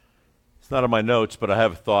It's not on my notes, but I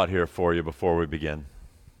have a thought here for you before we begin.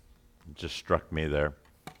 It just struck me there.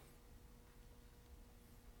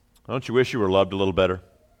 Don't you wish you were loved a little better?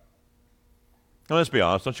 No, let's be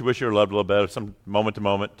honest. Don't you wish you were loved a little better, some moment to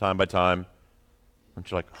moment, time by time? Aren't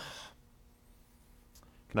you like,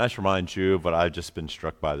 Can I just remind you of what I've just been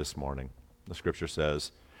struck by this morning? The scripture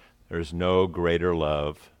says, there is no greater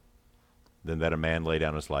love than that a man lay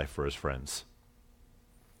down his life for his friends.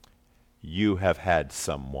 You have had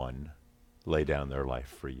someone lay down their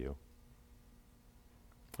life for you.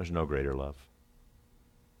 There's no greater love.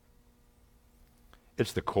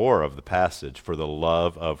 It's the core of the passage, for the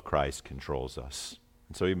love of Christ controls us.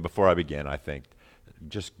 And so even before I begin, I think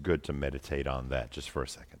just good to meditate on that just for a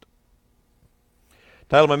second.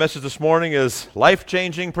 Title of my message this morning is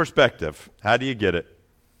Life-Changing Perspective. How do you get it?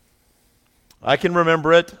 I can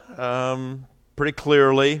remember it pretty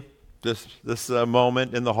clearly, this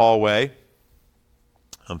moment in the hallway.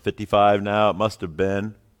 I'm 55 now. It must have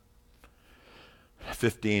been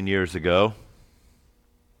 15 years ago.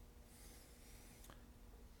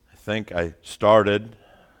 I think I started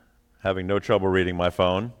having no trouble reading my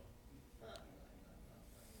phone.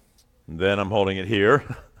 And then I'm holding it here.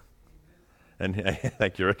 And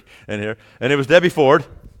thank you, Rick. And here. And it was Debbie Ford,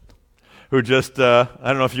 who just, I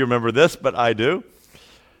don't know if you remember this, but I do,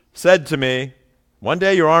 said to me, one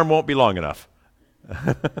day your arm won't be long enough.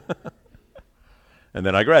 And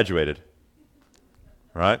then I graduated.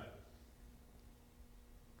 Right?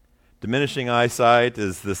 Diminishing eyesight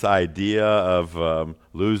is this idea of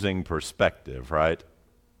losing perspective, right?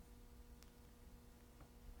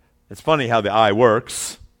 It's funny how the eye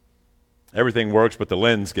works. Everything works, but the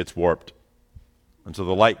lens gets warped. And so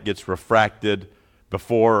the light gets refracted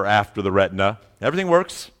before or after the retina. Everything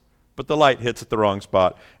works, but the light hits at the wrong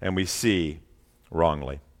spot, and we see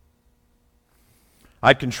wrongly.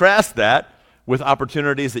 I contrast that with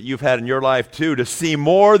opportunities that you've had in your life, too, to see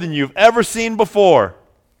more than you've ever seen before.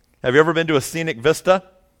 Have you ever been to a scenic vista?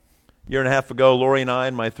 A year and a half ago, Lori and I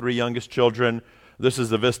and my 3 youngest children, this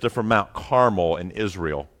is the vista from Mount Carmel in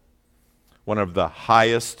Israel, one of the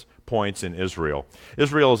highest points in Israel.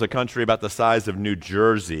 Israel is a country about the size of New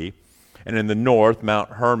Jersey, and in the north,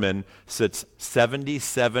 Mount Hermon sits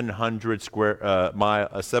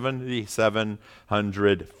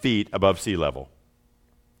 7,700 feet above sea level.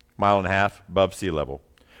 Mile and a half above sea level.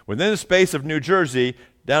 Within the space of New Jersey,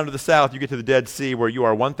 down to the south, you get to the Dead Sea, where you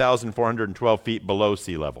are 1,412 feet below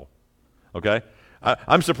sea level. Okay?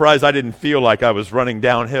 I'm surprised I didn't feel like I was running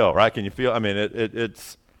downhill, right? Can you feel? I mean,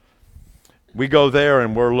 it's... We go there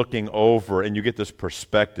and we're looking over, and you get this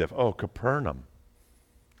perspective. Oh, Capernaum.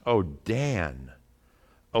 Oh, Dan.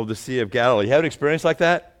 Oh, the Sea of Galilee. You have an experience like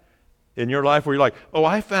that in your life where you're like, oh,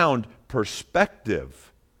 I found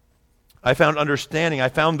perspective. I found understanding. I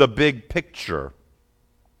found the big picture.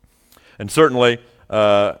 And certainly,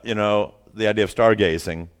 the idea of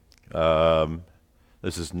stargazing.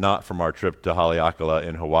 This is not from our trip to Haleakala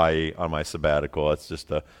in Hawaii on my sabbatical. It's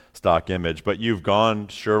just a stock image. But you've gone,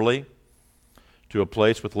 surely, to a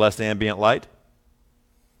place with less ambient light,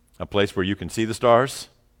 a place where you can see the stars,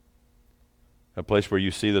 a place where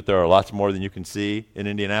you see that there are lots more than you can see in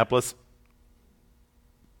Indianapolis.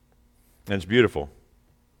 And it's beautiful.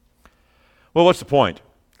 Well, what's the point?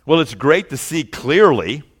 Well, it's great to see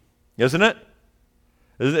clearly, isn't it?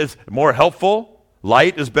 It's more helpful.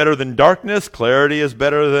 Light is better than darkness. Clarity is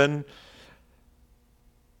better than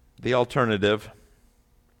the alternative.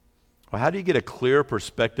 Well, how do you get a clear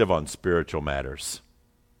perspective on spiritual matters?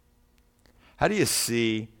 How do you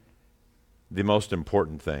see the most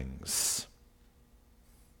important things?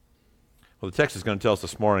 Well, the text is going to tell us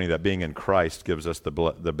this morning that being in Christ gives us the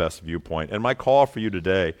best viewpoint. And my call for you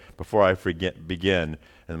today, before I begin,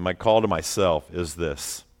 and my call to myself is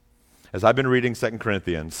this. As I've been reading 2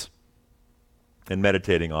 Corinthians and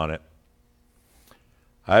meditating on it,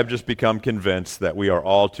 I've just become convinced that we are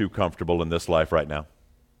all too comfortable in this life right now.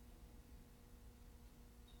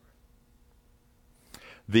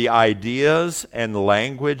 The ideas and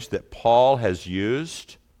language that Paul has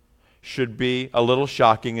used should be a little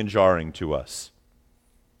shocking and jarring to us.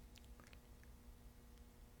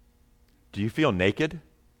 Do you feel naked?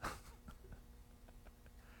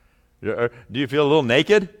 Do you feel a little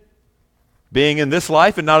naked? Being in this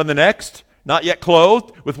life and not in the next? Not yet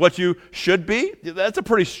clothed with what you should be? That's a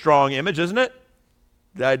pretty strong image, isn't it?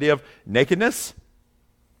 The idea of nakedness.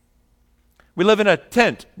 We live in a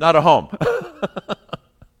tent, not a home.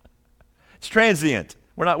 It's transient.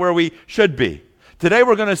 We're not where we should be. Today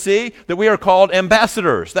we're going to see that we are called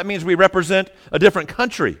ambassadors. That means we represent a different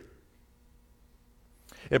country.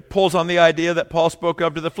 It pulls on the idea that Paul spoke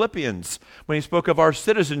of to the Philippians when he spoke of our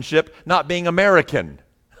citizenship not being American,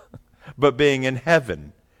 but being in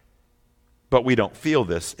heaven. But we don't feel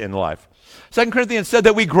this in life. 2 Corinthians said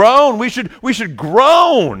that we groan. We should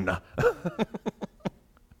groan.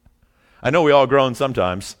 I know we all groan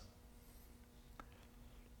sometimes.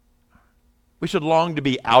 We should long to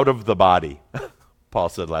be out of the body, Paul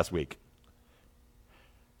said last week.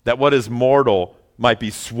 That what is mortal might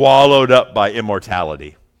be swallowed up by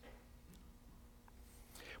immortality.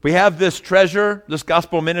 We have this treasure, this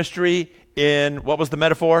gospel ministry in, what was the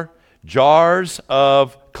metaphor? Jars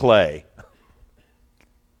of clay.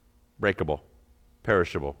 Breakable,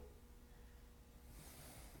 perishable.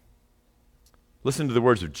 Listen to the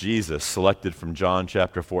words of Jesus selected from John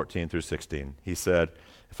chapter 14 through 16. He said,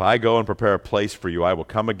 "If I go and prepare a place for you, I will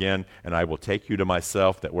come again, and I will take you to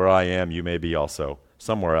myself, that where I am, you may be also,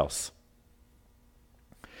 somewhere else."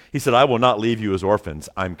 He said, "I will not leave you as orphans.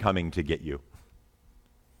 I'm coming to get you."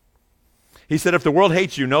 He said, "If the world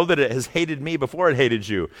hates you, know that it has hated me before it hated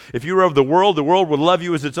you. If you were of the world would love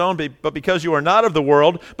you as its own, but because you are not of the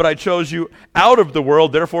world, but I chose you out of the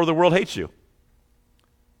world, therefore the world hates you."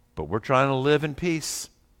 But we're trying to live in peace.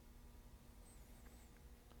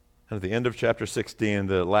 And at the end of chapter 16,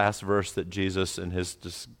 the last verse that Jesus, in his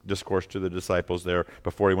discourse to the disciples there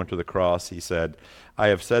before he went to the cross, he said, "I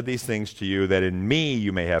have said these things to you that in me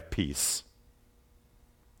you may have peace.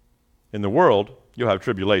 In the world you'll have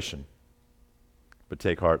tribulation. But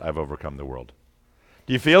take heart, I've overcome the world."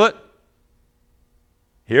 Do you feel it?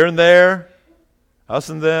 Here and there, us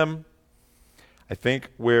and them. I think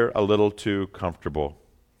we're a little too comfortable.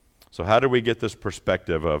 So how do we get this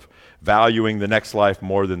perspective of valuing the next life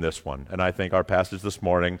more than this one? And I think our passage this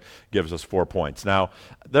morning gives us 4 points. Now,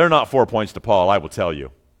 they're not 4 points to Paul, I will tell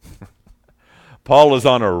you. Paul is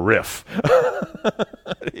on a riff.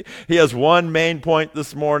 He has one main point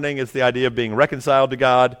this morning. It's the idea of being reconciled to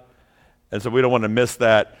God. And so we don't want to miss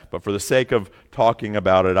that. But for the sake of talking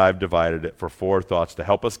about it, I've divided it for 4 thoughts to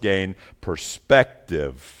help us gain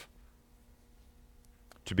perspective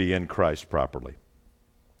to be in Christ properly.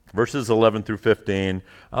 Verses 11 through 15,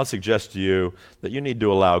 I'll suggest to you that you need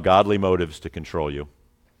to allow godly motives to control you.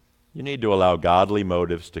 You need to allow godly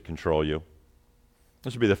motives to control you.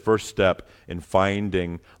 This would be the first step in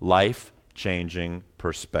finding life-changing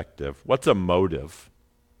perspective. What's a motive?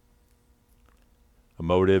 A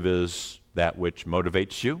motive is that which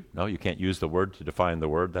motivates you. No, you can't use the word to define the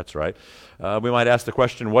word. That's right. We might ask the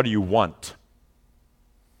question, what do you want?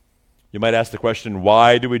 You might ask the question,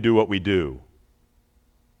 why do we do what we do?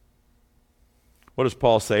 What does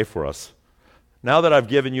Paul say for us? Now that I've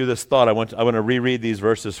given you this thought, I want to reread these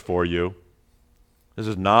verses for you. This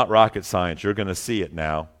is not rocket science. You're going to see it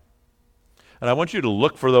now. And I want you to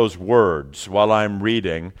look for those words while I'm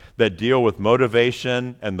reading that deal with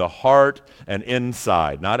motivation and the heart and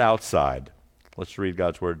inside, not outside. Let's read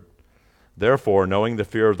God's word. "Therefore, knowing the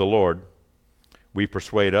fear of the Lord, we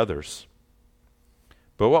persuade others.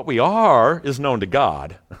 But what we are is known to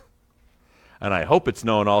God, and I hope it's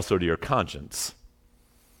known also to your conscience.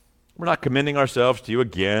 We're not commending ourselves to you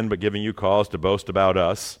again, but giving you cause to boast about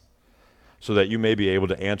us, so that you may be able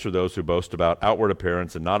to answer those who boast about outward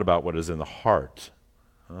appearance and not about what is in the heart."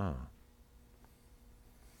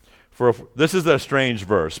 This is a strange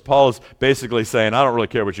verse. Paul is basically saying, I don't really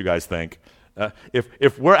care what you guys think.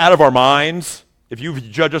 If we're out of our minds, if you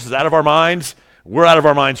judge us as out of our minds, we're out of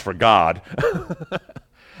our minds for God.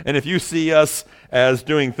 And if you see us as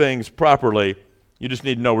doing things properly, you just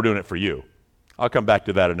need to know we're doing it for you. I'll come back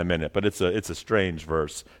to that in a minute, but it's a strange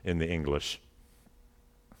verse in the English.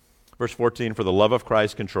 Verse 14, "For the love of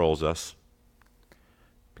Christ controls us,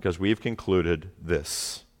 because we've concluded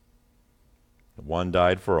this. One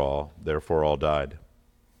died for all, therefore all died.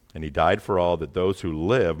 And he died for all, that those who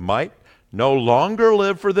live might no longer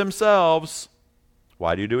live for themselves."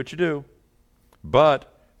 Why do you do what you do?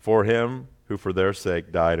 "But for him who for their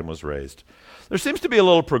sake died and was raised." There seems to be a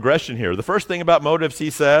little progression here. The first thing about motives he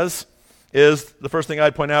says is, the first thing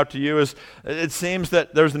I'd point out to you is, it seems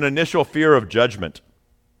that there's an initial fear of judgment.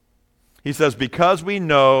 He says, because we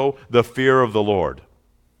know the fear of the Lord.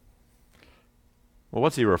 Well,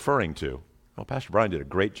 what's he referring to? Well, Pastor Brian did a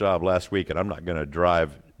great job last week, and I'm not going to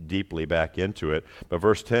drive deeply back into it, but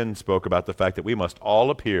verse 10 spoke about the fact that we must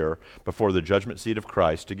all appear before the judgment seat of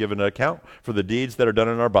Christ to give an account for the deeds that are done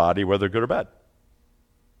in our body, whether good or bad.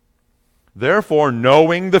 Therefore,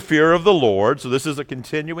 knowing the fear of the Lord, so this is a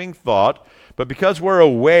continuing thought, but because we're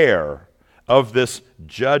aware of this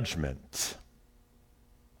judgment,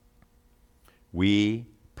 we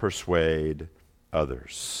persuade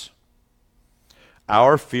others.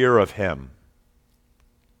 Our fear of him.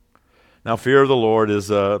 Now, fear of the Lord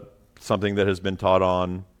is something that has been taught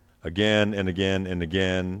on again and again and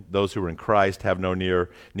again. Those who are in Christ have no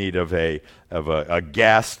need of a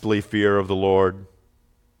ghastly fear of the Lord.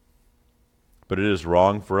 But it is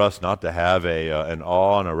wrong for us not to have an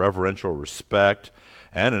awe and a reverential respect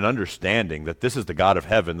and an understanding that this is the God of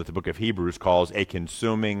heaven that the book of Hebrews calls a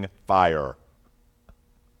consuming fire.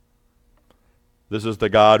 This is the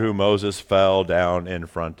God who Moses fell down in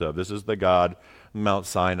front of. This is the God, Mount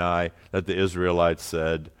Sinai, that the Israelites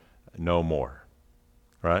said, no more.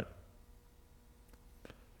 Right?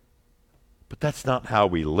 But that's not how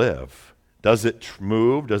we live. Does it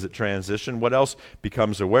move? Does it transition? What else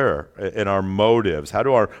becomes aware in our motives? How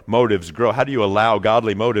do our motives grow? How do you allow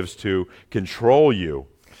godly motives to control you?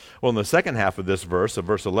 Well, in the second half of this verse, of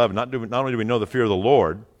verse 11, not only do we know the fear of the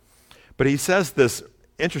Lord, but he says this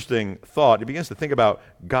interesting thought. He begins to think about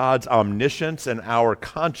God's omniscience and our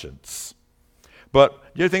conscience.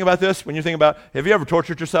 But do you think about this? When you think about, have you ever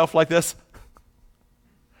tortured yourself like this?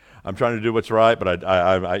 I'm trying to do what's right, but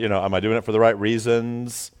am I doing it for the right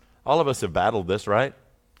reasons? All of us have battled this, right?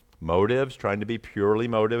 Motives, trying to be purely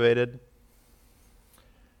motivated.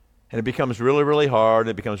 And it becomes really, really hard.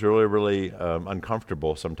 It becomes really, really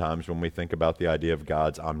uncomfortable sometimes when we think about the idea of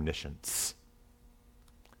God's omniscience,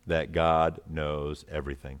 that God knows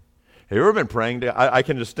everything. Have you ever been praying to I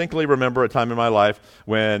can distinctly remember a time in my life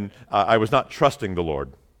when I was not trusting the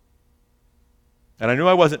Lord. And I knew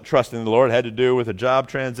I wasn't trusting the Lord. It had to do with a job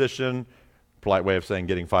transition, polite way of saying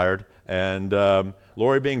getting fired, and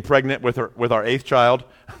Lori being pregnant with our eighth child.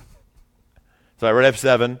 So I read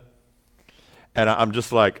F7, and I'm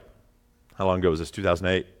just like, how long ago was this?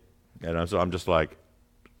 2008. And so I'm just like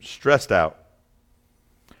stressed out.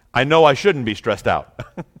 I know I shouldn't be stressed out.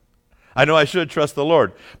 I know I should trust the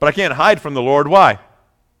Lord, but I can't hide from the Lord. Why?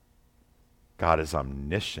 God is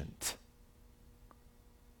omniscient.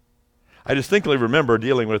 I distinctly remember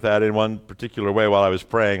dealing with that in one particular way while I was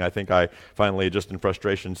praying. I think I finally, just in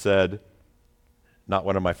frustration, said, not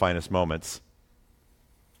one of my finest moments,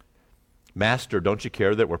 Master, don't you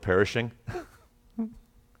care that we're perishing?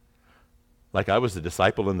 Like I was the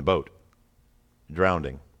disciple in the boat,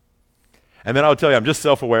 drowning. And then I'll tell you, I'm just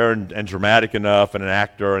self-aware and dramatic enough and an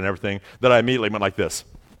actor and everything that I immediately went like this.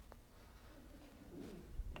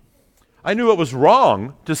 I knew it was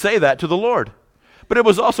wrong to say that to the Lord. But it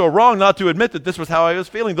was also wrong not to admit that this was how I was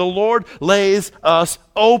feeling. The Lord lays us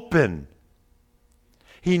open.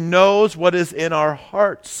 He knows what is in our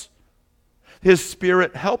hearts. His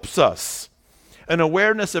Spirit helps us. An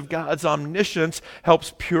awareness of God's omniscience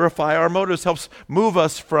helps purify our motives, helps move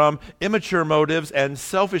us from immature motives and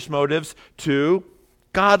selfish motives to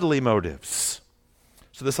godly motives.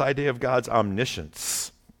 So this idea of God's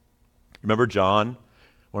omniscience. Remember John?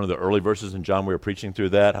 One of the early verses in John, we were preaching through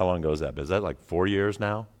that. How long ago was that? Is that like 4 years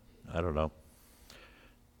now? I don't know.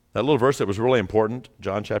 That little verse that was really important,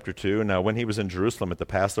 John chapter 2. Now, when he was in Jerusalem at the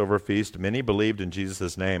Passover feast, many believed in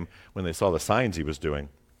Jesus' name when they saw the signs he was doing.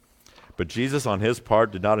 But Jesus, on his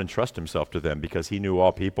part, did not entrust himself to them because he knew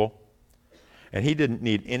all people. And he didn't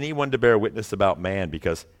need anyone to bear witness about man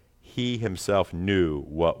because he himself knew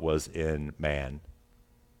what was in man.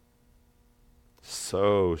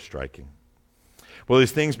 So striking. Well,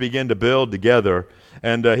 these things begin to build together,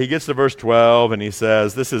 and he gets to verse 12, and he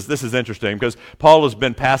says, this is interesting, because Paul has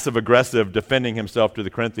been passive-aggressive defending himself to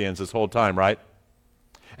the Corinthians this whole time, right?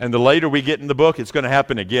 And the later we get in the book, it's going to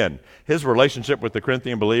happen again. His relationship with the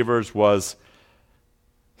Corinthian believers was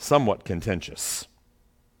somewhat contentious.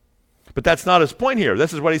 But that's not his point here.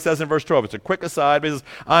 This is what he says in verse 12. It's a quick aside. He says,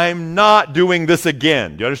 I'm not doing this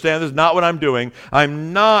again. Do you understand? This is not what I'm doing.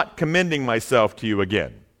 I'm not commending myself to you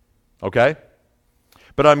again. Okay?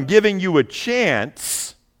 But I'm giving you a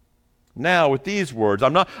chance now with these words.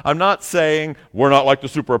 I'm not saying we're not like the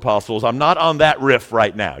super apostles. I'm not on that riff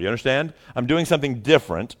right now. You understand? I'm doing something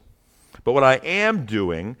different. But what I am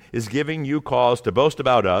doing is giving you cause to boast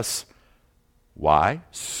about us. Why?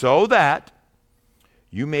 So that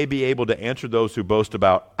you may be able to answer those who boast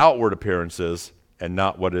about outward appearances and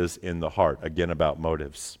not what is in the heart. Again, about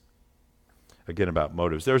motives. Again, about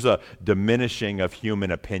motives. There's a diminishing of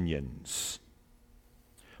human opinions.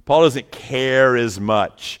 Paul doesn't care as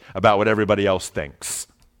much about what everybody else thinks.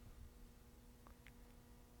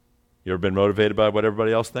 You ever been motivated by what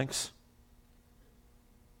everybody else thinks?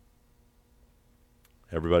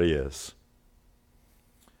 Everybody is.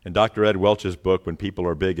 In Dr. Ed Welch's book, When People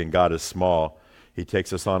Are Big and God is Small, he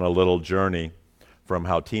takes us on a little journey from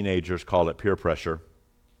how teenagers call it peer pressure,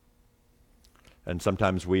 and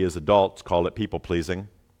sometimes we as adults call it people-pleasing.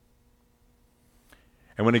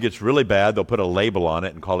 And when it gets really bad, they'll put a label on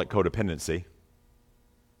it and call it codependency.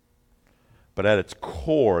 But at its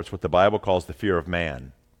core, it's what the Bible calls the fear of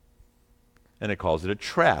man. and it calls it a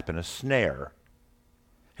trap and a snare.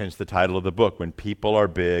 Hence the title of the book, When People Are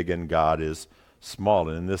Big and God is Small.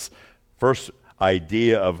 And in this first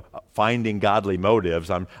idea of finding godly motives,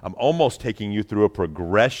 I'm almost taking you through a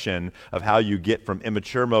progression of how you get from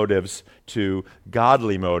immature motives to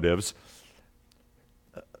godly motives.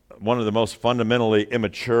 One of the most fundamentally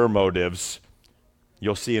immature motives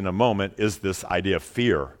you'll see in a moment is this idea of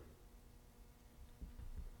fear.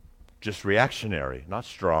 Just reactionary, not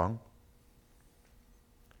strong.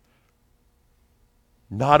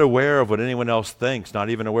 Not aware of what anyone else thinks, not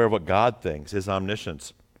even aware of what God thinks, his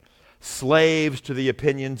omniscience. Slaves to the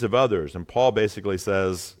opinions of others. And Paul basically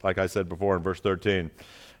says, like I said before in verse 13,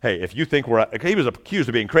 hey, if you think he was accused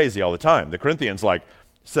of being crazy all the time. The Corinthians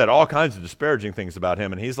said all kinds of disparaging things about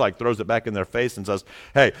him, and he's throws it back in their face and says,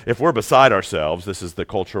 hey, if we're beside ourselves, this is the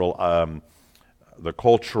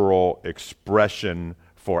cultural expression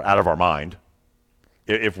for out of our mind.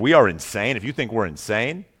 If we are insane, if you think we're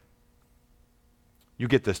insane, you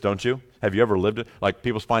get this, don't you? Have you ever lived it?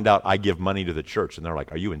 People find out I give money to the church, and they're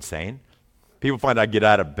like, are you insane? People find I get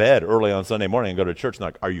out of bed early on Sunday morning and go to church, and they're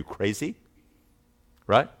like, are you crazy?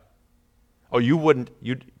 Right? Oh,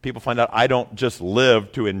 people find out I don't just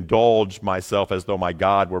live to indulge myself as though my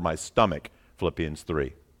God were my stomach, Philippians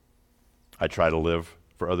 3. I try to live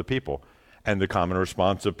for other people. And the common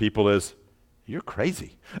response of people is, you're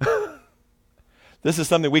crazy. This is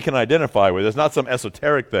something we can identify with. It's not some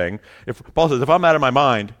esoteric thing. Paul says, if I'm out of my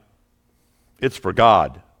mind, it's for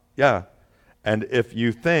God. Yeah. And if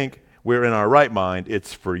you think we're in our right mind,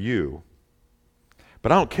 it's for you.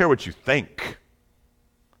 But I don't care what you think.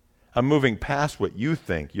 I'm moving past what you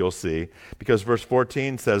think, you'll see, because verse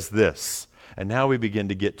 14 says this. And now we begin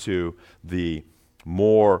to get to the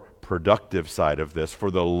more productive side of this.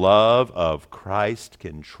 For the love of Christ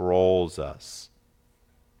controls us.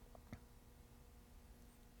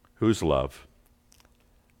 Whose love?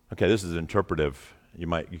 Okay, this is interpretive. You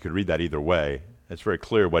could read that either way. It's very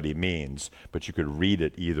clear what he means, but you could read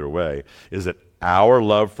it either way. Is it our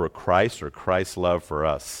love for Christ or Christ's love for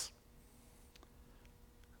us?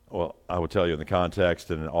 Well, I will tell you in the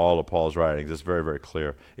context and in all of Paul's writings, it's very, very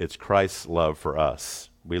clear. It's Christ's love for us.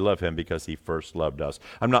 We love him because he first loved us.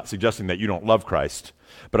 I'm not suggesting that you don't love Christ,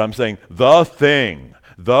 but I'm saying the thing,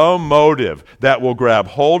 the motive that will grab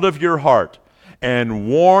hold of your heart and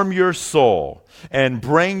warm your soul and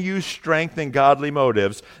bring you strength and godly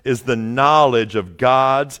motives is the knowledge of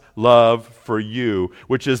God's love for you,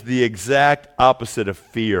 which is the exact opposite of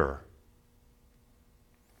fear.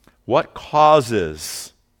 What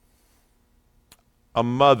causes a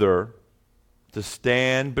mother to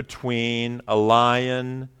stand between a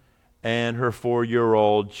lion and her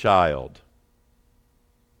 4-year-old child?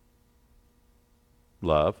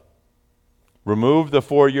 Love. Remove the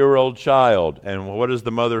 4-year-old child, and what does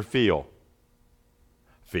the mother feel?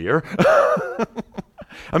 Fear. I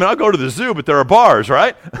mean, I'll go to the zoo, but there are bars,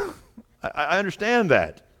 right? I understand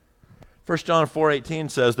that. 1 John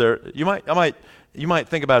 4:18 says there. You might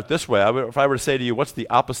think about it this way. If I were to say to you, what's the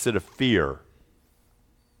opposite of fear?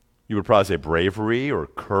 You would probably say bravery or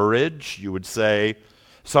courage. You would say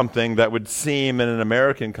something that would seem, in an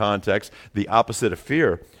American context, the opposite of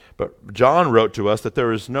fear. But John wrote to us that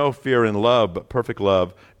there is no fear in love, but perfect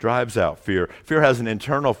love drives out fear. Fear has an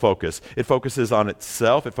internal focus. It focuses on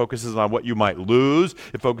itself. It focuses on what you might lose.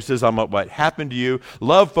 It focuses on what might happen to you.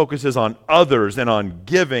 Love focuses on others and on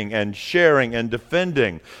giving and sharing and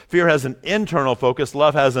defending. Fear has an internal focus.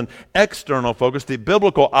 Love has an external focus. The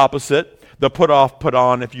biblical opposite, the put off, put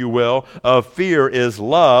on, if you will, of fear is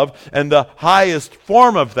love. And the highest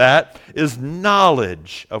form of that is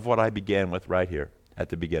knowledge of what I began with right here at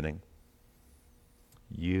the beginning.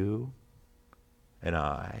 You and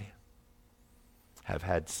I have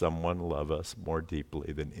had someone love us more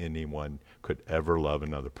deeply than anyone could ever love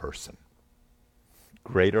another person.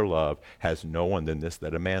 Greater love has no one than this,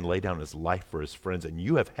 that a man lay down his life for his friends. And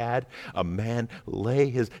you have had a man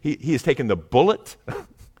he has taken the bullet.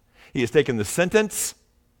 He has taken the sentence.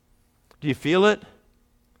 Do you feel it?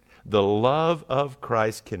 The love of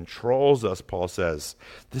Christ controls us, Paul says.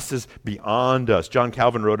 This is beyond us. John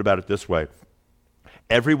Calvin wrote about it this way.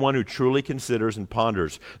 Everyone who truly considers and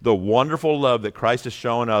ponders the wonderful love that Christ has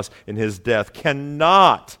shown us in his death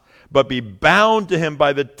cannot but be bound to him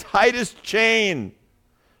by the tightest chain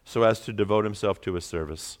so as to devote himself to his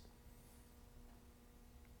service.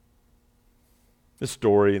 This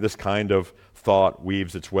story, this kind of thought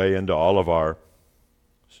weaves its way into all of our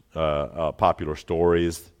popular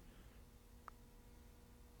stories.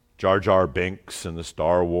 Jar Jar Binks in the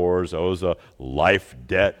Star Wars owes a life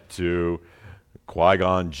debt to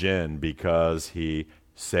Qui-Gon Jinn because he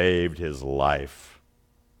saved his life.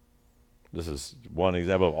 This is one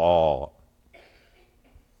example of all.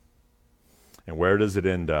 And where does it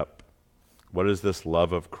end up? What is this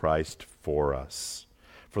love of Christ for us?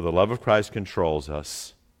 For the love of Christ controls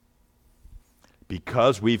us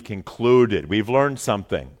because we've concluded, we've learned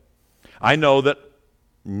something. I know that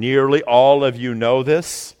nearly all of you know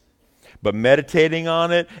this, but meditating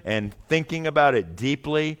on it and thinking about it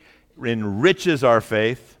deeply enriches our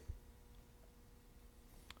faith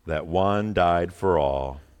that one died for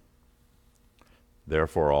all,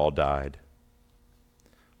 therefore all died.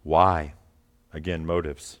 Why? Again,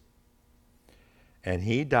 motives. And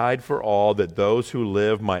he died for all, that those who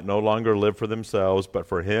live might no longer live for themselves, but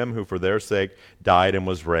for him who for their sake died and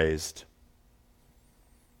was raised.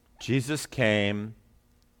 Jesus came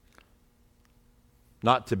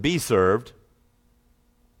not to be served,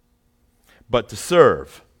 but to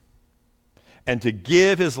serve, and to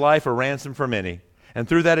give his life a ransom for many. And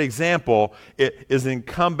through that example, it is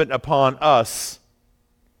incumbent upon us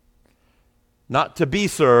not to be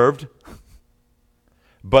served,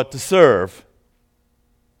 but to serve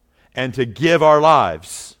and to give our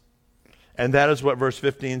lives. And that is what verse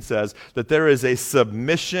 15 says, that there is a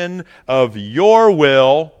submission of your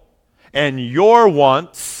will and your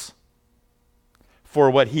wants for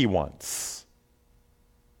what he wants.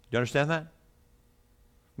 You understand that?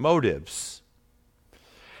 Motives.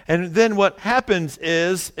 And then what happens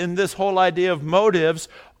is, in this whole idea of motives,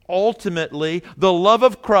 ultimately, the love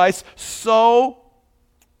of Christ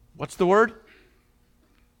what's the word?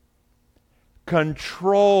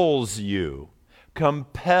 Controls you,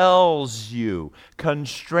 compels you,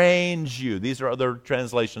 constrains you. These are other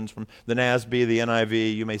translations from the NASB, the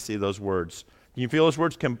NIV. You may see those words. Can you feel those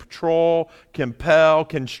words? Control, compel,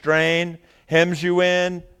 constrain, hems you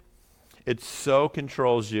in. It so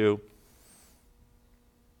controls you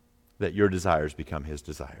that your desires become his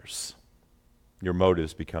desires. Your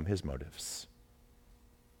motives become his motives.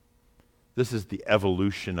 This is the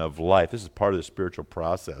evolution of life. This is part of the spiritual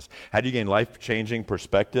process. How do you gain life-changing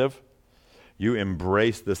perspective? You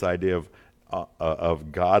embrace this idea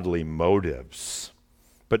of godly motives.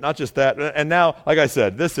 But not just that. And now, like I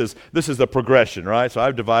said, this is the progression, right? So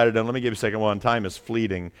I've divided, and let me give you a second one. Time is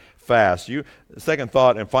fleeting fast. Second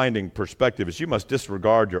thought in finding perspective is you must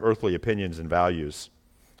disregard your earthly opinions and values.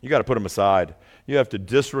 You got to put them aside. You have to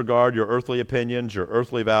disregard your earthly opinions, your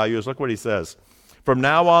earthly values. Look what he says. From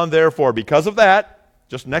now on, therefore, because of that,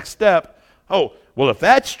 just next step, if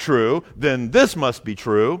that's true, then this must be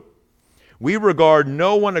true. We regard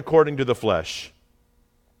no one according to the flesh.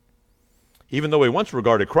 Even though we once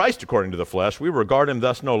regarded Christ according to the flesh, we regard him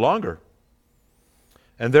thus no longer.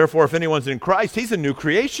 And therefore, if anyone's in Christ, he's a new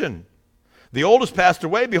creation. The old has passed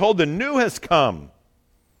away, behold, the new has come.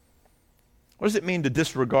 What does it mean to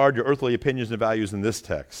disregard your earthly opinions and values in this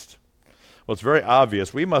text? Well, it's very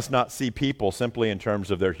obvious. We must not see people simply in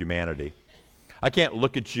terms of their humanity. I can't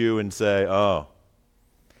look at you and say, I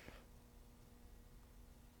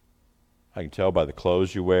can tell by the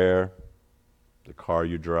clothes you wear, the car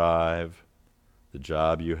you drive, the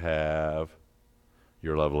job you have,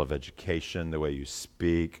 your level of education, the way you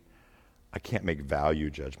speak. I can't make value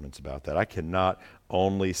judgments about that. I cannot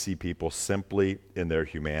only see people simply in their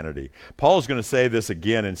humanity. Paul is going to say this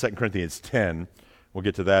again in 2 Corinthians 10. We'll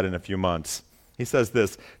get to that in a few months. He says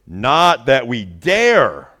this, not that we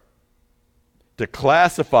dare to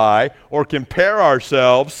classify or compare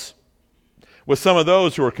ourselves with some of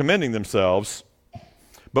those who are commending themselves,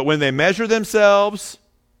 but when they measure themselves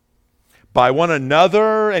by one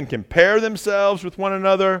another and compare themselves with one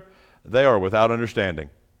another, they are without understanding.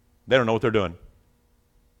 They don't know what they're doing.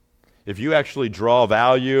 If you actually draw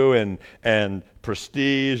value and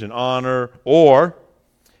prestige and honor, or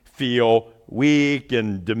feel weak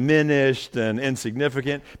and diminished and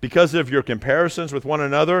insignificant because of your comparisons with one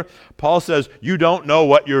another, Paul says you don't know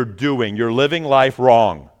what you're doing. You're living life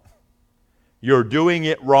wrong. You're doing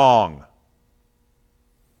it wrong.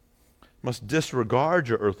 You must disregard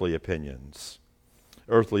your earthly opinions,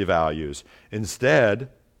 earthly values. Instead,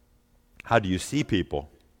 how do you see people?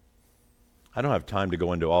 I don't have time to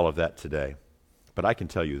go into all of that today, but I can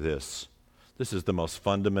tell you this. This is the most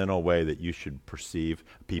fundamental way that you should perceive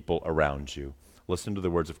people around you. Listen to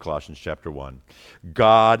the words of Colossians chapter 1.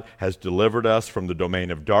 God has delivered us from the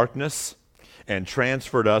domain of darkness and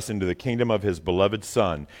transferred us into the kingdom of his beloved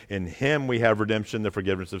Son. In him we have redemption, the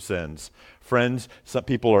forgiveness of sins. Friends, some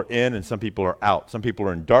people are in and some people are out. Some people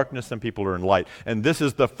are in darkness, some people are in light. And this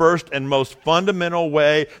is the first and most fundamental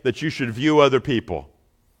way that you should view other people.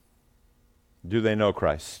 Do they know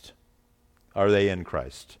Christ? Are they in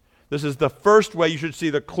Christ? This is the first way you should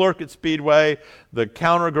see the clerk at Speedway, the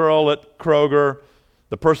counter girl at Kroger,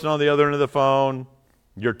 the person on the other end of the phone,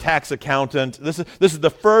 your tax accountant. This is the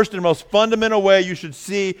first and most fundamental way you should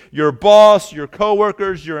see your boss, your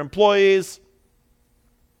coworkers, your employees,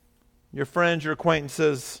 your friends, your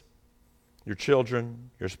acquaintances, your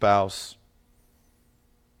children, your spouse.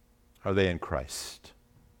 Are they in Christ?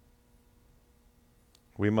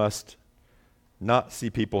 We must not see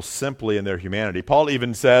people simply in their humanity. Paul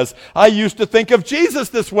even says, I used to think of Jesus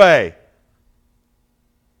this way.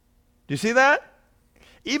 Do you see that?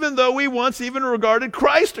 Even though we once even regarded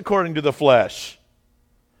Christ according to the flesh.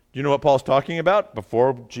 Do you know what Paul's talking about?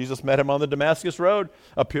 Before Jesus met him on the Damascus Road,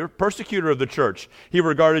 a persecutor of the church. He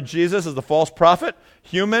regarded Jesus as the false prophet,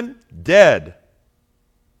 human, dead.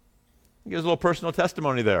 He gives a little personal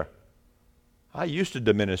testimony there. I used to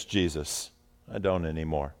diminish Jesus. I don't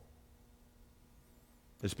anymore.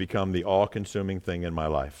 It's become the all-consuming thing in my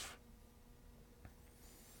life.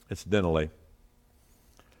 Incidentally,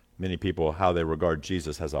 many people, how they regard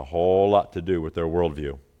Jesus has a whole lot to do with their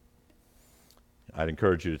worldview. I'd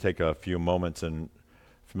encourage you to take a few moments and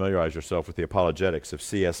familiarize yourself with the apologetics of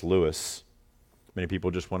C.S. Lewis. Many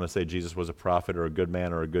people just want to say Jesus was a prophet or a good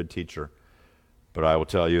man or a good teacher. But I will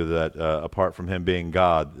tell you that apart from him being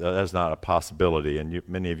God, that's not a possibility. And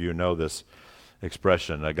many of you know this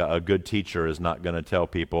expression. A good teacher is not going to tell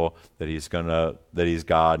people that he's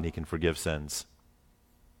God and he can forgive sins.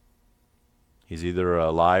 He's either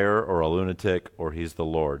a liar or a lunatic or he's the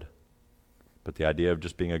Lord. But the idea of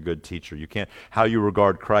just being a good teacher, how you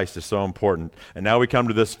regard Christ is so important. And now we come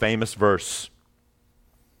to this famous verse.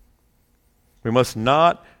 We must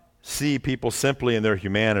not see people simply in their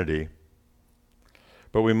humanity,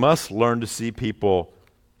 but we must learn to see people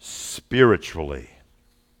spiritually.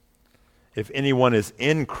 If anyone is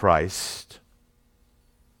in Christ,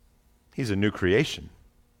 he's a new creation.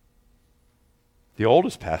 The old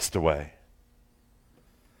has passed away.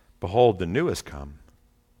 Behold, the new has come.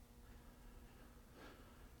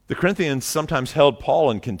 The Corinthians sometimes held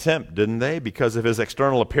Paul in contempt, didn't they? Because of his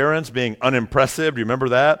external appearance being unimpressive. Do you remember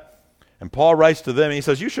that? And Paul writes to them, and he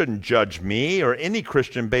says, you shouldn't judge me or any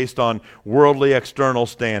Christian based on worldly external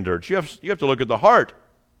standards. You have to look at the heart,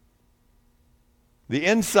 the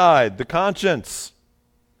inside, the conscience.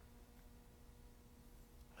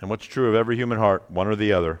 And what's true of every human heart, one or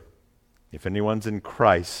the other. If anyone's in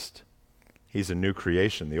Christ, he's a new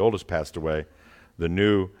creation. The old has passed away. The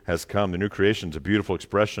new has come. The new creation is a beautiful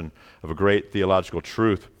expression of a great theological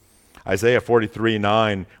truth. Isaiah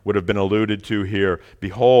 43:9 would have been alluded to here.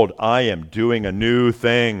 Behold, I am doing a new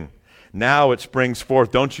thing. Now it springs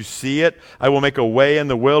forth. Don't you see it? I will make a way in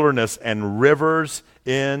the wilderness and rivers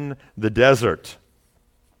in the desert.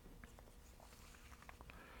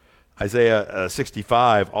 Isaiah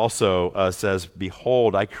 65 also says,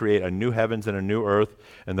 behold, I create a new heavens and a new earth,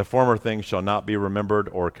 and the former things shall not be remembered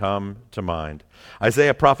or come to mind.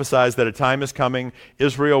 Isaiah prophesies that a time is coming.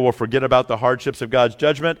 Israel will forget about the hardships of God's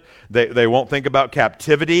judgment. They won't think about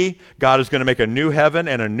captivity. God is going to make a new heaven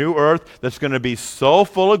and a new earth that's going to be so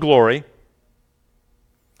full of glory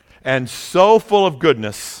and so full of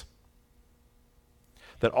goodness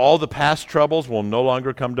that all the past troubles will no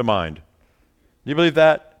longer come to mind. Do you believe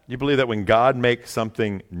that? You believe that when God makes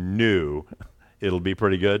something new, it'll be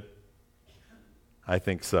pretty good? I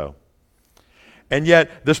think so. And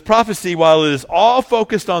yet, this prophecy, while it is all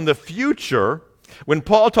focused on the future, when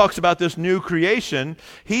Paul talks about this new creation,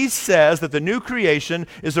 he says that the new creation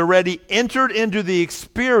is already entered into the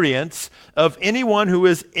experience of anyone who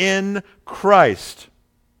is in Christ.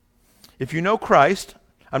 If you know Christ,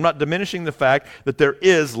 I'm not diminishing the fact that there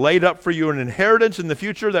is laid up for you an inheritance in the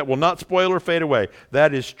future that will not spoil or fade away.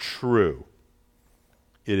 That is true.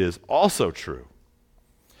 It is also true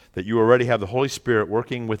that you already have the Holy Spirit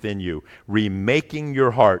working within you, remaking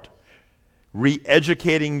your heart,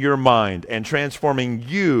 re-educating your mind, and transforming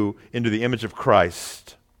you into the image of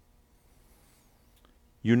Christ.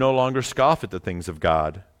 You no longer scoff at the things of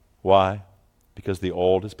God. Why? Because the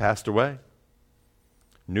old has passed away.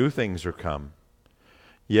 New things are come.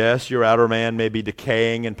 Yes, your outer man may be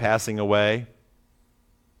decaying and passing away,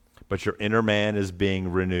 but your inner man is being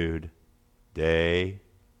renewed day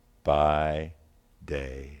by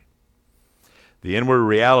day. The inward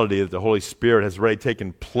reality that the Holy Spirit has already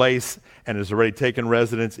taken place and has already taken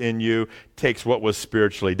residence in you takes what was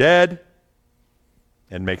spiritually dead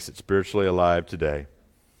and makes it spiritually alive today.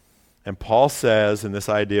 And Paul says in this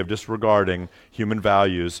idea of disregarding human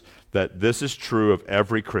values that this is true of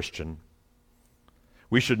every Christian.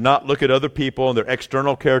 We should not look at other people and their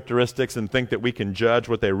external characteristics and think that we can judge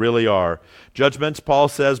what they really are. Judgments, Paul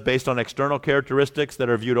says, based on external characteristics that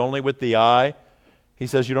are viewed only with the eye, he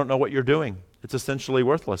says you don't know what you're doing. It's essentially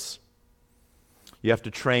worthless. You have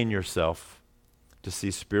to train yourself to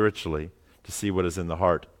see spiritually, to see what is in the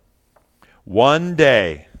heart. One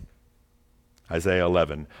day, Isaiah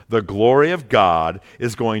 11, the glory of God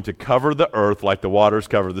is going to cover the earth like the waters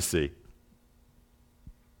cover the sea.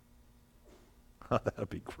 That would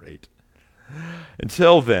be great.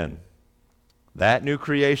 Until then, that new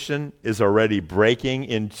creation is already breaking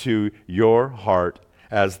into your heart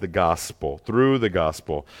as the gospel, through the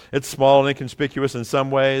gospel. It's small and inconspicuous in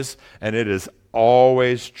some ways, and it is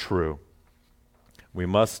always true. We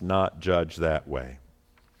must not judge that way.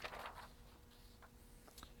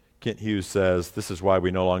 Kent Hughes says, this is why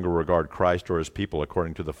we no longer regard Christ or his people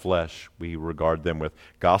according to the flesh. We regard them with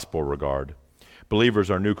gospel regard.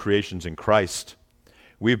 Believers are new creations in Christ.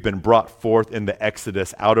 We've been brought forth in the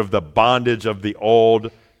Exodus out of the bondage of the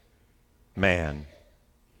old man.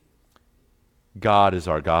 God is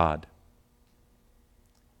our God.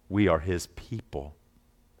 We are his people.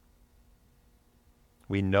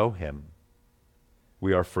 We know him.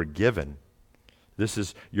 We are forgiven. This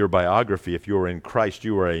is your biography. If you are in Christ,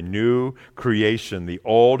 you are a new creation. The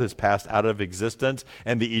old has passed out of existence,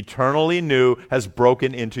 and the eternally new has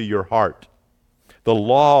broken into your heart. The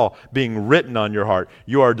law being written on your heart.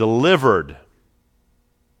 You are delivered.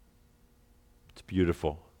 It's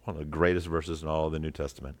beautiful. One of the greatest verses in all of the New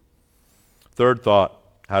Testament. Third thought,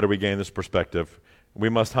 how do we gain this perspective? We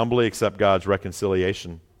must humbly accept God's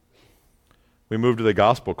reconciliation. We move to the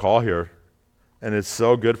gospel call here, and it's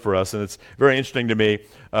so good for us. And it's very interesting to me,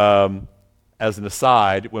 as an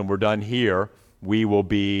aside, when we're done here, we will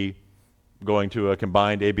be going to a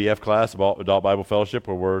combined ABF class, Adult Bible Fellowship,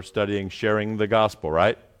 where we're studying sharing the gospel,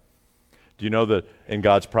 right? Do you know that in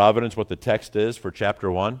God's providence what the text is for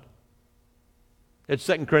chapter 1? It's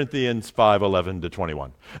 2 Corinthians 5:11 to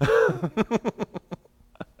 21.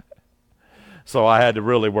 So I had to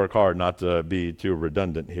really work hard not to be too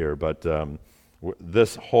redundant here, but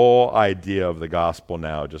this whole idea of the gospel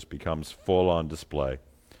now just becomes full on display.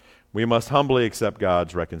 We must humbly accept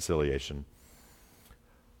God's reconciliation.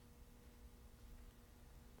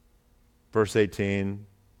 Verse 18,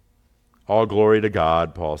 all glory to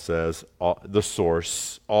God, Paul says, the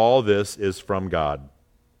source. All this is from God,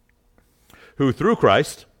 who through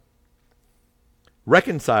Christ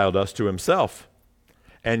reconciled us to himself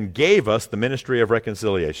and gave us the ministry of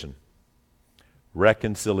reconciliation.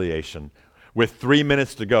 Reconciliation. With 3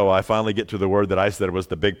 minutes to go, I finally get to the word that I said was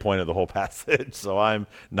the big point of the whole passage, so I'm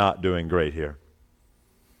not doing great here.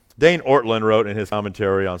 Dane Ortlund wrote in his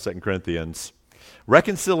commentary on 2 Corinthians,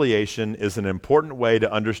 reconciliation is an important way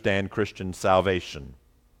to understand Christian salvation.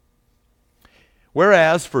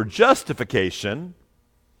 Whereas for justification,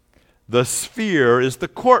 the sphere is the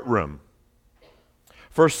courtroom.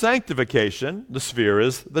 For sanctification, the sphere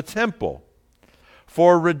is the temple.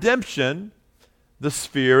 For redemption, the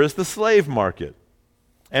sphere is the slave market.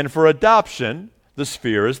 And for adoption, the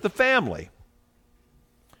sphere is the family.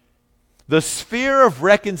 The sphere of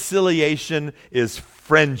reconciliation is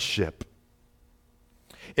friendship.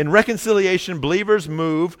 In reconciliation, believers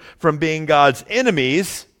move from being God's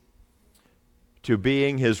enemies to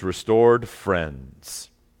being his restored friends.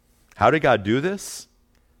 How did God do this?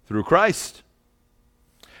 Through Christ.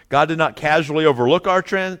 God did not casually overlook our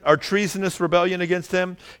treasonous rebellion against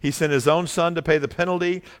him. He sent his own Son to pay the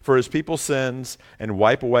penalty for his people's sins and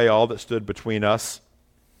wipe away all that stood between us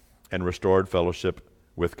and restored fellowship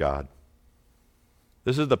with God.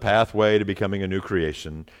 This is the pathway to becoming a new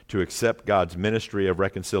creation, to accept God's ministry of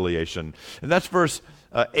reconciliation. And that's verse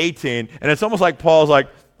 18. And it's almost like Paul's like,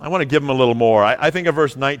 I want to give him a little more. I think of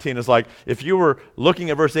verse 19 as like, if you were looking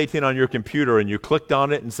at verse 18 on your computer and you clicked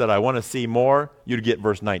on it and said, I want to see more, you'd get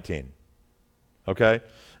verse 19. Okay?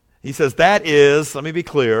 He says, that is, let me be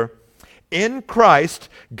clear, in Christ,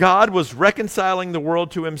 God was reconciling the world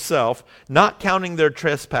to himself, not counting their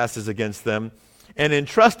trespasses against them, and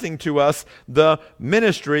entrusting to us the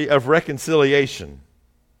ministry of reconciliation.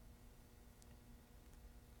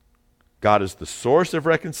 God is the source of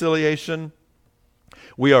reconciliation.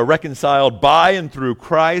 We are reconciled by and through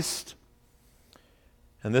Christ.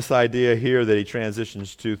 And this idea here that he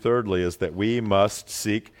transitions to thirdly is that we must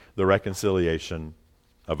seek the reconciliation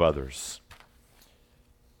of others.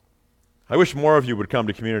 I wish more of you would come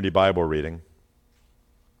to community Bible reading.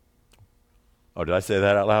 Oh, did I say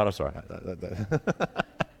that out loud? I'm sorry.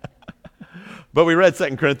 But we read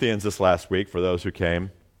 2 Corinthians this last week for those who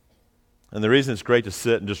came. And the reason it's great to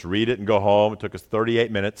sit and just read it and go home, it took us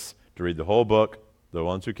 38 minutes to read the whole book, the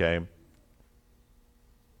ones who came.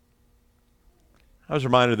 I was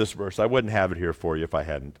reminded of this verse. I wouldn't have it here for you if I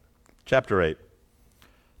hadn't. Chapter 8.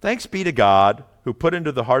 Thanks be to God who put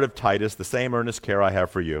into the heart of Titus the same earnest care I have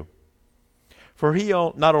for you. For he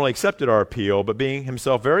not only accepted our appeal, but being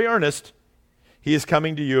himself very earnest, He is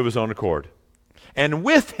coming to you of his own accord. And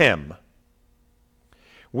with him,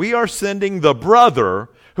 we are sending the brother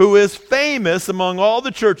who is famous among all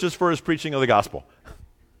the churches for his preaching of the gospel.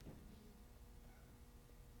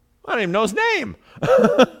 I don't even know his name.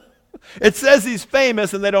 It says he's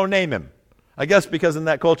famous and they don't name him. I guess because in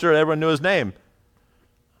that culture everyone knew his name.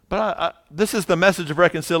 But this is the message of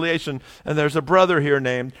reconciliation, and there's a brother here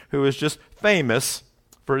named who is just famous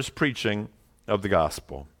for his preaching of the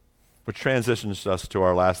gospel. Which transitions us to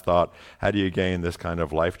our last thought. How do you gain this kind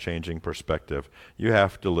of life-changing perspective? You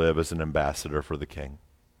have to live as an ambassador for the King.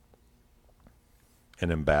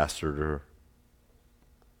 An ambassador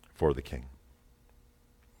for the King.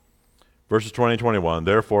 Verses 20 and 21,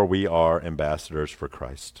 therefore we are ambassadors for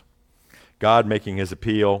Christ. God making his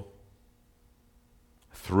appeal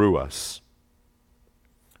through us.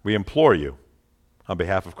 We implore you, on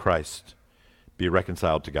behalf of Christ, be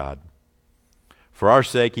reconciled to God. For our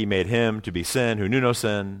sake he made him to be sin who knew no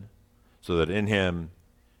sin, so that in him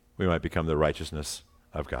we might become the righteousness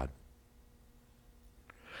of God.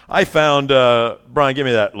 I found, Brian, give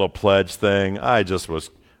me that little pledge thing. I just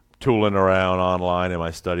was tooling around online in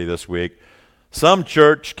my study this week. Some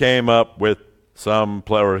church came up with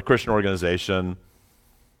or a Christian organization.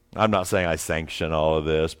 I'm not saying I sanction all of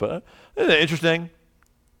this, but isn't it interesting?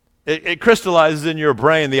 It crystallizes in your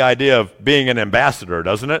brain the idea of being an ambassador,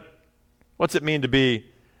 doesn't it? What's it mean to be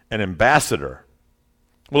an ambassador?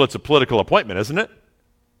 Well, it's a political appointment, isn't it?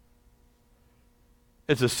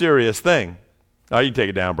 It's a serious thing. Oh, you can take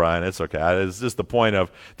it down, Brian. It's okay. It's just the point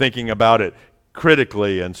of thinking about it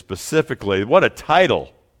critically and specifically. What a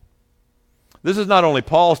title. This is not only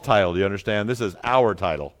Paul's title, do you understand? This is our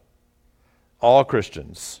title. All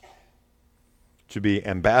Christians to be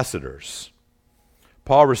ambassadors.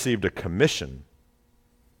 Paul received a commission.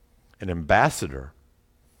 An ambassador.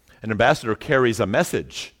 An ambassador carries a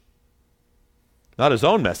message. Not his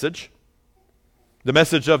own message. The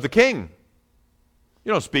message of the king.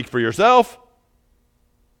 You don't speak for yourself.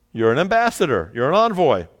 You're an ambassador. You're an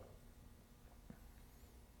envoy.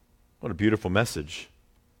 What a beautiful message.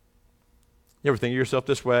 You ever think of yourself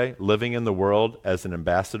this way? Living in the world as an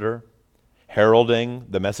ambassador? Heralding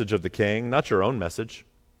the message of the king? Not your own message.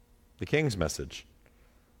 The king's message.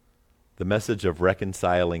 The message of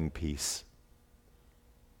reconciling peace.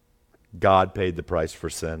 God paid the price for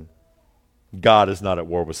sin. God is not at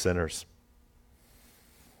war with sinners.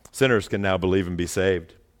 Sinners can now believe and be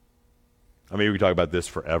saved. I mean, we can talk about this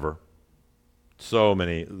forever. So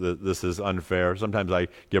many, this is unfair. Sometimes I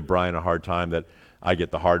give Brian a hard time that I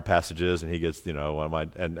get the hard passages and he gets,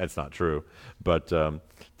 and that's not true. But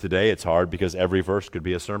today it's hard because every verse could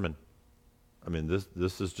be a sermon. I mean,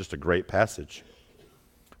 this is just a great passage.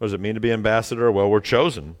 What does it mean to be ambassador? Well, we're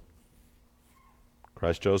chosen.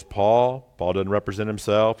 Christ chose Paul. Paul doesn't represent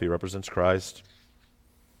himself. He represents Christ.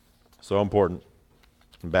 So important.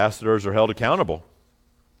 Ambassadors are held accountable.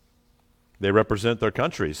 They represent their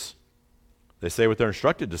countries. They say what they're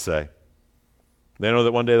instructed to say. They know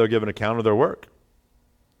that one day they'll give an account of their work.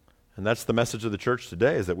 And that's the message of the church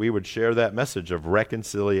today, is that we would share that message of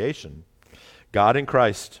reconciliation. God in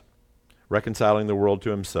Christ, reconciling the world to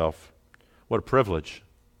himself. What a privilege.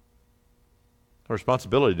 A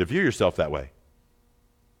responsibility to view yourself that way.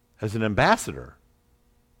 As an ambassador.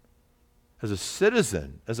 As a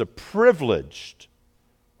citizen. As a privileged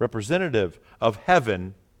representative of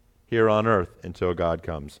heaven here on earth until God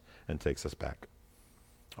comes and takes us back.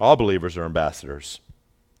 All believers are ambassadors,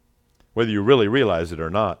 whether you really realize it or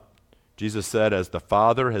not. Jesus said, as the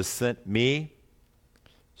Father has sent me,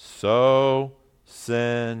 so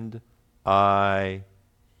send I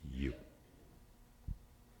you.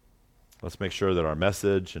 Let's make sure that our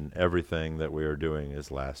message and everything that we are doing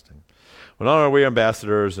is lasting. Well, not only are we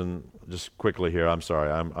ambassadors, and just quickly here, I'm sorry,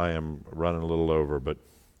 I am running a little over, but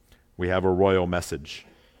we have a royal message.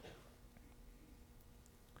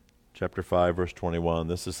 Chapter 5, verse 21.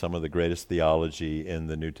 This is some of the greatest theology in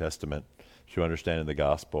the New Testament to understand in the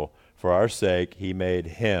gospel. For our sake, he made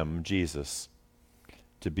him, Jesus,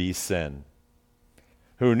 to be sin,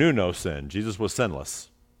 who knew no sin. Jesus was sinless.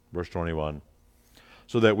 Verse 21.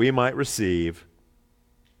 So that we might receive,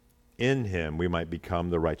 in him we might become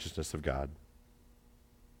the righteousness of God.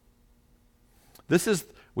 This is,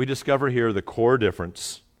 we discover here, the core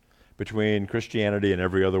difference between Christianity and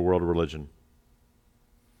every other world religion.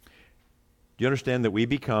 Do you understand that we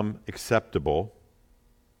become acceptable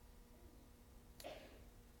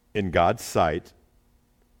in God's sight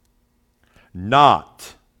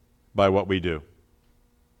not by what we do,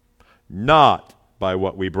 not by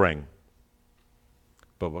what we bring,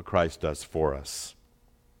 but what Christ does for us?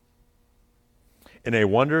 In a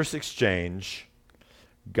wondrous exchange,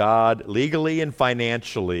 God legally and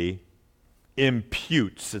financially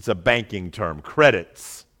imputes, it's a banking term,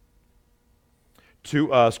 credits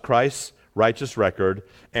to us Christ's righteous record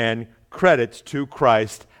and credits to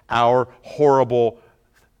Christ our horrible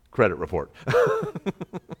credit report.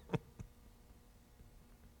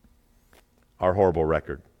 Our horrible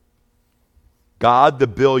record. God the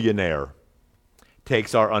billionaire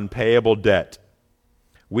takes our unpayable debt.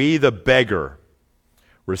 We the beggar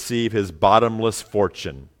receive his bottomless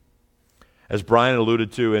fortune. As Brian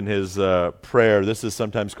alluded to in his prayer, this is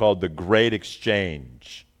sometimes called the Great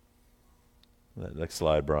Exchange. Next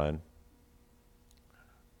slide, Brian.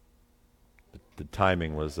 The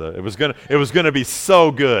timing was it was gonna be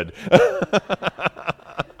so good.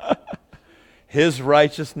 His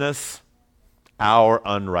righteousness, our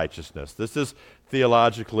unrighteousness. This is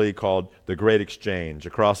theologically called the Great Exchange.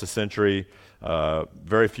 Across the century,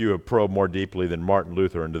 very few have probed more deeply than Martin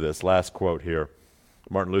Luther into this. Last quote here.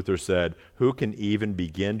 Martin Luther said, "Who can even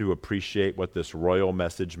begin to appreciate what this royal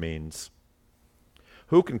message means?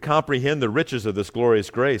 Who can comprehend the riches of this glorious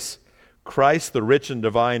grace? Christ, the rich and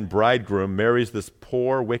divine bridegroom, marries this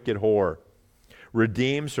poor, wicked whore,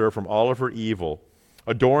 redeems her from all of her evil,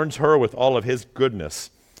 adorns her with all of his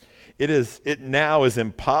goodness. It now is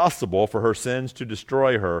impossible for her sins to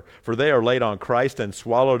destroy her, for they are laid on Christ and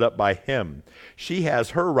swallowed up by him. She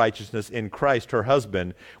has her righteousness in Christ, her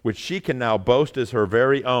husband, which she can now boast as her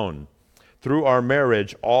very own. Through our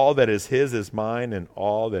marriage, all that is his is mine, and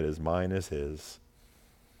all that is mine is his."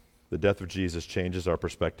 The death of Jesus changes our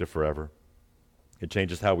perspective forever. It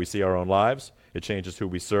changes how we see our own lives. It changes who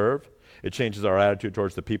we serve. It changes our attitude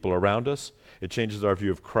towards the people around us. It changes our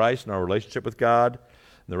view of Christ and our relationship with God.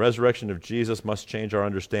 And the resurrection of Jesus must change our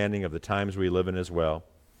understanding of the times we live in as well.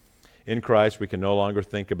 In Christ, we can no longer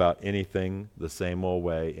think about anything the same old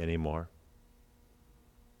way anymore.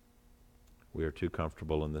 We are too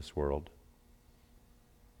comfortable in this world.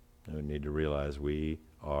 And we need to realize we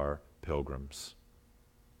are pilgrims.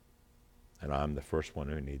 And I'm the first one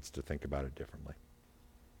who needs to think about it differently.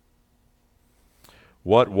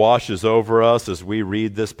 What washes over us as we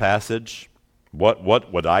read this passage, what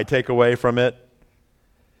would I take away from it,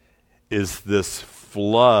 is this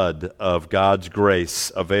flood of God's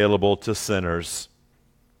grace available to sinners,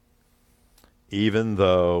 even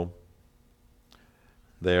though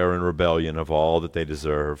they are in rebellion of all that they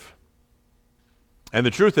deserve. And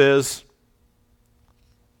the truth is,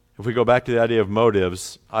 if we go back to the idea of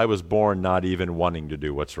motives, I was born not even wanting to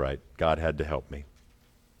do what's right. God had to help me.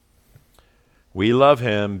 We love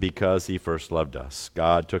him because he first loved us.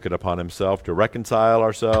 God took it upon himself to reconcile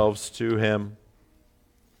ourselves to him.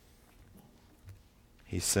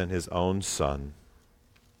 He sent his own Son.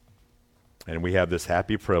 And we have this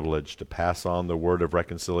happy privilege to pass on the word of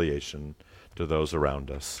reconciliation to those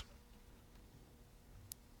around us.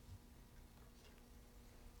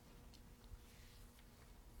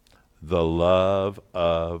 The love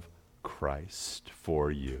of Christ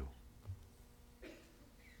for you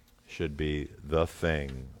should be the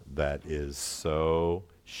thing that is so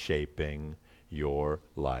shaping your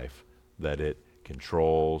life that it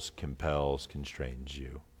controls, compels, constrains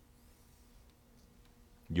you.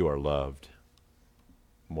 You are loved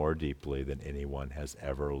more deeply than anyone has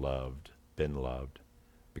ever been loved,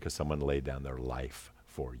 because someone laid down their life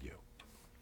for you.